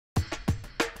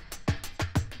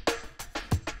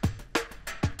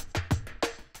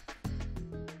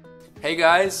Hey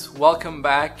guys, welcome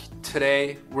back.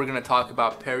 Today we're going to talk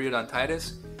about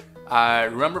periodontitis.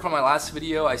 Remember from my last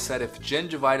video I said if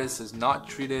gingivitis is not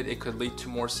treated it could lead to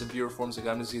more severe forms of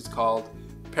gum disease called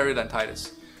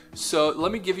periodontitis. So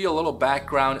let me give you a little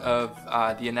background of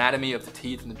the anatomy of the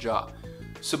teeth in the jaw.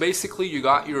 So basically you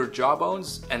got your jaw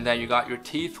bones and then you got your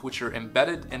teeth which are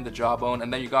embedded in the jawbone,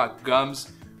 and then you got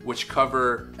gums which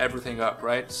cover everything up,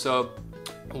 right? So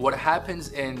what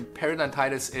happens in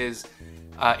periodontitis is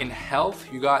in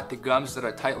health, you got the gums that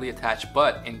are tightly attached,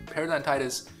 but in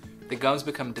periodontitis, the gums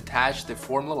become detached. They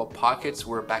form little pockets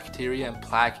where bacteria and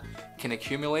plaque can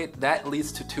accumulate. That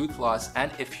leads to tooth loss,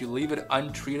 and if you leave it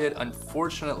untreated,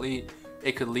 unfortunately,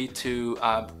 it could lead to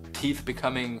teeth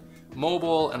becoming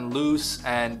mobile and loose,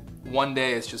 and one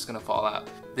day it's just gonna fall out.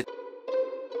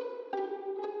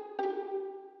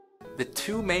 The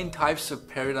two main types of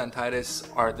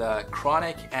periodontitis are the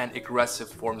chronic and aggressive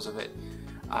forms of it.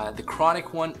 The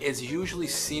chronic one is usually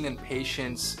seen in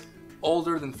patients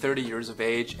older than 30 years of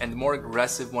age, and the more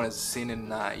aggressive one is seen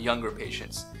in younger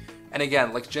patients. And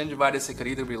again, like gingivitis, it could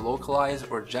either be localized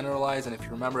or generalized, and if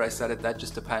you remember I said it, that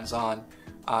just depends on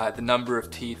the number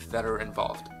of teeth that are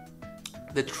involved.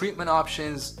 The treatment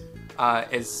options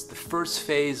is the first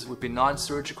phase would be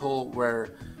non-surgical,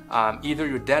 where either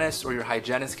your dentist or your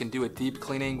hygienist can do a deep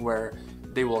cleaning where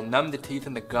they will numb the teeth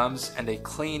and the gums, and they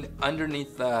clean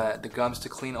underneath the gums to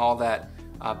clean all that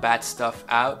bad stuff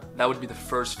out. That would be the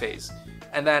first phase.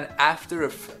 And then after a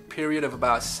period of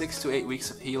about 6 to 8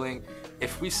 weeks of healing,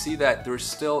 if we see that there's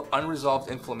still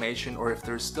unresolved inflammation, or if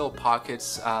there's still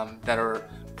pockets that are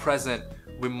present,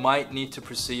 we might need to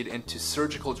proceed into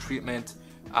surgical treatment,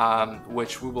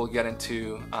 which we will get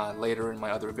into later in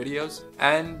my other videos.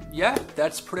 And yeah,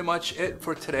 that's pretty much it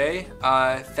for today.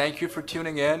 Thank you for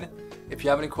tuning in. If you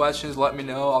have any questions, let me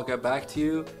know. I'll get back to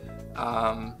you.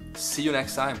 See you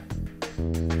next time.